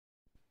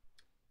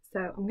So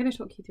I'm going to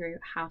talk you through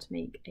how to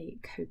make a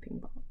coping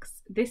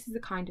box. This is the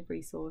kind of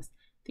resource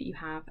that you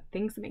have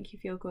things that make you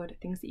feel good,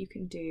 things that you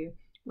can do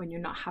when you're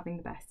not having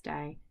the best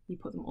day. You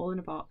put them all in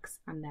a box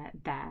and they're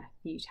there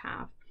for you to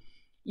have.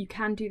 You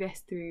can do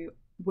this through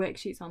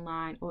worksheets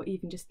online or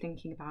even just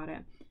thinking about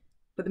it.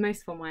 But the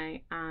most fun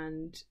way,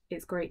 and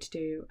it's great to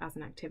do as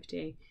an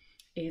activity,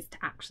 is to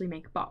actually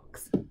make a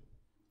box.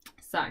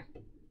 So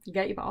you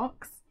get your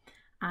box,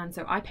 and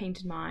so I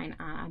painted mine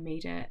and I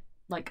made it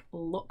like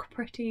look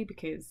pretty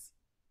because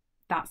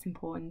that's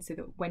important, so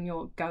that when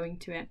you're going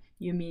to it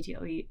you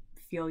immediately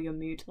feel your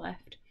mood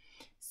lift.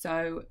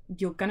 So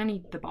you're gonna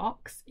need the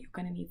box, you're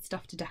gonna need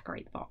stuff to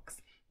decorate the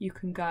box. You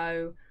can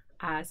go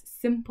as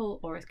simple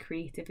or as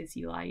creative as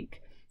you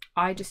like.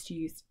 I just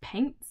used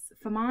paints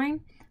for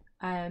mine,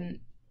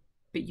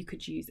 but you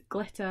could use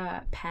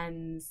glitter,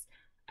 pens,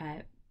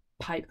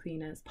 pipe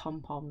cleaners,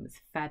 pom-poms,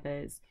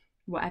 feathers,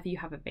 whatever you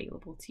have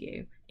available to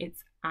you.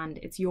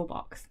 It's your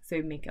box,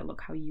 so make it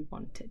look how you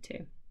want it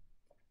to.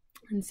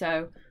 And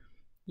so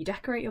you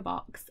decorate your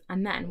box,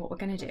 and then what we're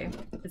going to do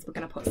is we're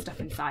going to put stuff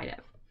inside it.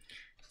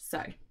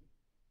 So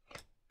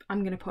I'm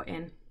going to put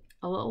in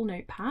a little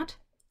notepad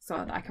so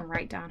that I can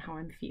write down how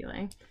I'm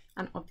feeling,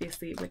 and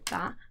obviously with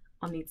that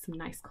I'll need some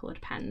nice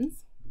coloured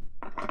pens.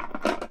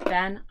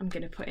 Then I'm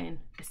going to put in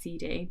a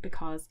CD,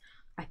 because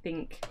I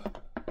think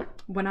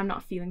when I'm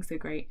not feeling so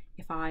great,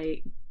 if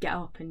I get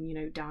up and, you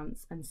know,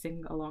 dance and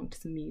sing along to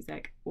some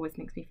music, always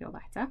makes me feel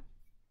better.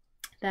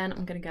 Then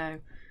I'm going to go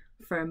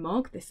for a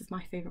mug. This is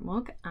my favourite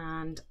mug,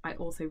 and I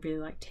also really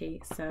like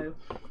tea, so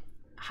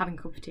having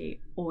a cup of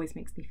tea always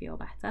makes me feel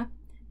better.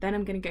 Then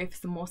I'm going to go for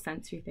some more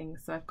sensory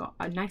things. So I've got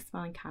a nice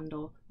smelling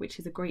candle, which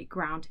is a great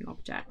grounding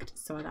object,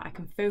 so that I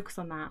can focus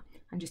on that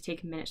and just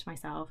take a minute to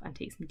myself and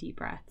take some deep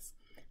breaths.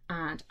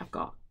 And I've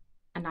got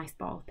a nice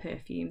bottle of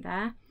perfume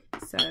there,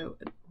 so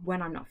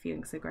when I'm not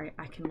feeling so great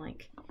I can,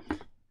 like,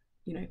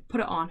 you know,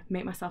 put it on,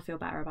 make myself feel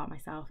better about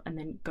myself, and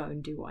then go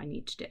and do what I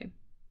need to do.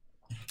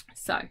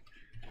 So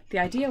the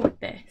idea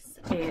with this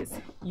is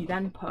you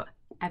then put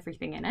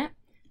everything in it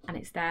and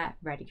it's there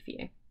ready for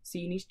you. So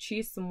you need to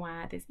choose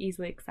somewhere that's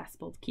easily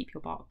accessible to keep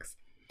your box.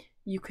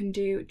 You can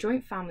do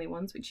joint family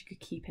ones, which you could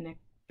keep in a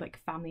like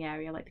family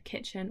area like the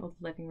kitchen or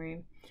the living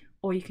room,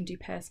 or you can do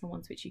personal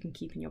ones which you can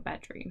keep in your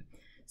bedroom.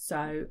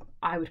 So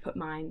I would put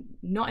mine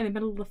not in the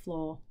middle of the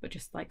floor, but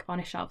just like on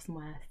a shelf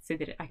somewhere so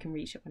that I can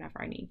reach it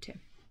whenever I need to.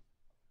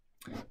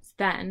 So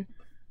then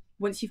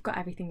once you've got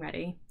everything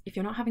ready, if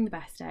you're not having the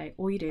best day,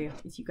 all you do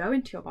is you go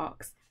into your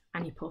box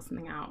and you pull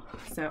something out.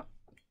 So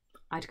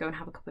I'd go and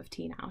have a cup of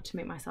tea now to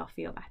make myself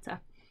feel better.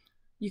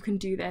 You can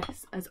do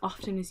this as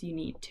often as you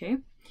need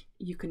to.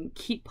 You can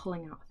keep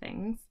pulling out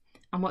things.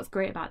 And what's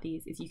great about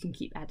these is you can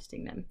keep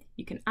editing them.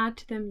 You can add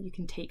to them, you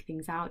can take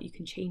things out, you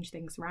can change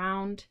things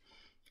around.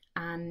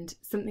 And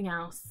something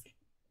else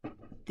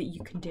that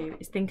you can do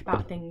is think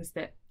about things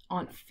that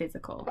aren't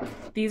physical.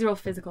 These are all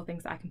physical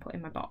things that I can put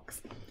in my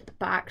box,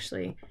 but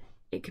actually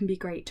it can be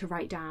great to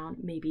write down,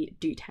 maybe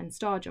do 10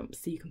 star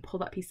jumps, so you can pull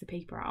that piece of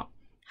paper out,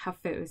 have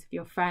photos of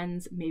your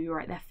friends, maybe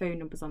write their phone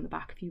numbers on the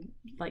back if you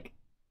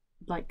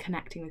like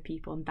connecting with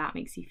people and that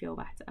makes you feel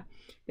better.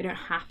 They don't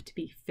have to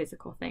be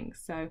physical things,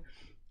 so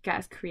get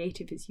as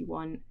creative as you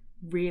want.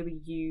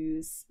 Really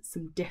use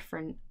some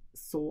different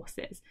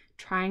sources.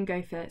 Try and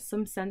go for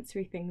some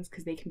sensory things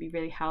because they can be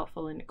really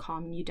helpful in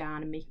calming you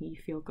down and making you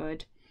feel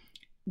good.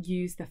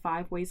 Use the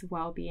 5 ways of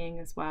well-being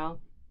as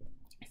well.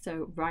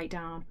 So write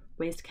down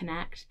ways to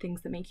connect,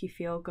 things that make you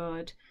feel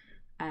good,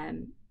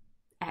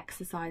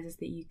 exercises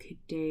that you could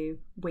do,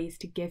 ways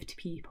to give to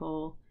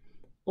people.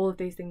 All of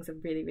those things are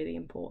really, really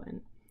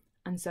important.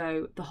 And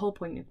so the whole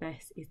point of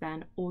this is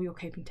then all your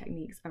coping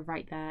techniques are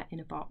right there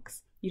in a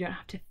box. You don't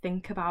have to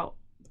think about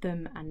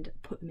them and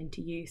put them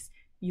into use.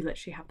 You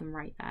literally have them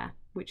right there,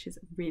 which is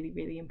really,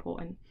 really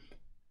important,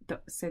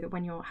 so that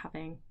when you're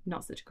having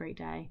not such a great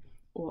day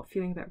or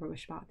feeling a bit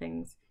rubbish about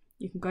things,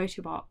 you can go to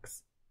your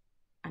box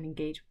and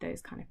engage with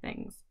those kind of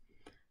things.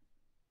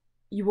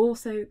 You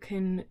also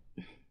can,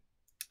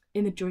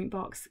 in the joint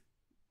box,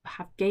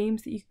 have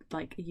games that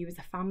you as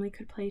a family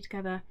could play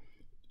together.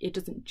 It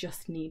doesn't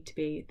just need to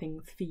be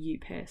things for you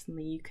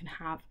personally. You can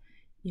have,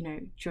 you know,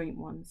 joint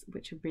ones,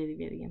 which are really,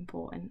 really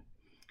important.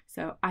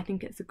 So I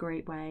think it's a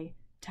great way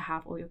to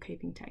have all your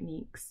coping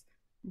techniques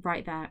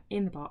right there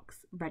in the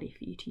box, ready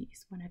for you to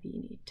use whenever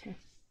you need to.